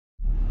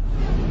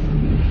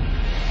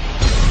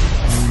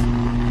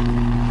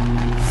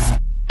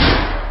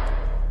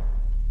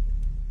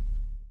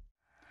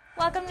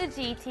to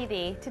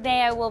GTD.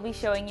 Today I will be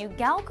showing you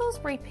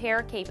Galco's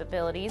repair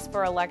capabilities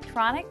for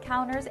electronic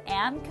counters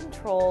and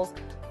controls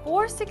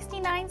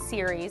 469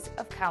 series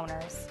of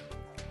counters.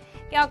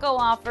 Galco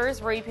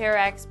offers repair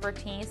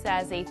expertise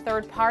as a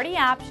third-party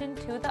option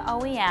to the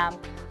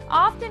OEM,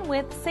 often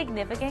with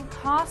significant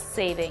cost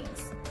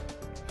savings.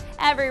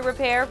 Every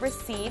repair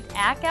received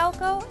at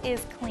Galco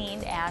is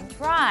cleaned and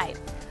dried.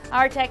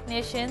 Our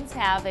technicians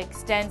have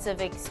extensive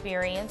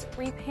experience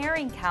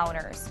repairing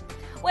counters.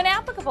 When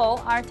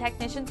applicable, our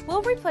technicians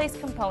will replace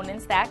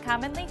components that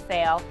commonly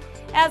fail.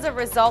 As a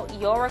result,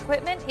 your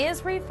equipment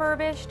is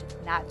refurbished,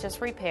 not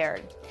just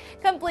repaired.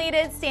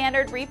 Completed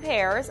standard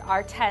repairs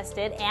are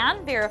tested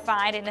and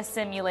verified in a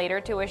simulator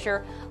to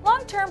assure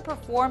long-term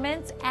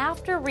performance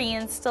after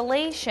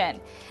reinstallation.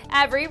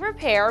 Every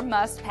repair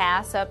must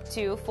pass up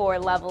to 4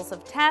 levels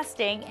of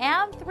testing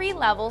and 3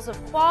 levels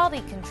of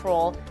quality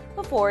control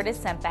before it is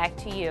sent back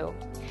to you.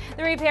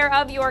 The repair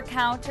of your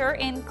counter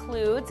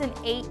includes an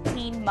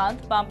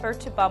 18-month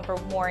bumper-to-bumper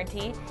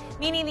warranty,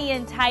 meaning the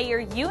entire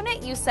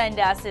unit you send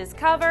us is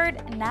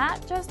covered,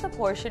 not just the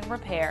portion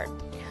repaired.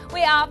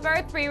 We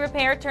offer 3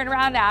 repair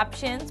turnaround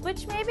options,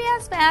 which may be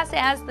as fast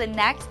as the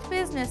next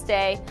business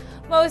day.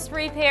 Most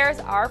repairs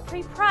are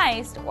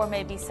pre-priced or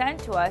may be sent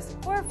to us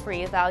for a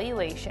free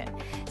evaluation.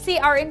 See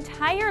our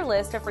entire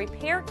list of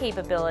repair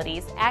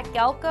capabilities at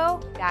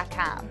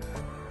galco.com.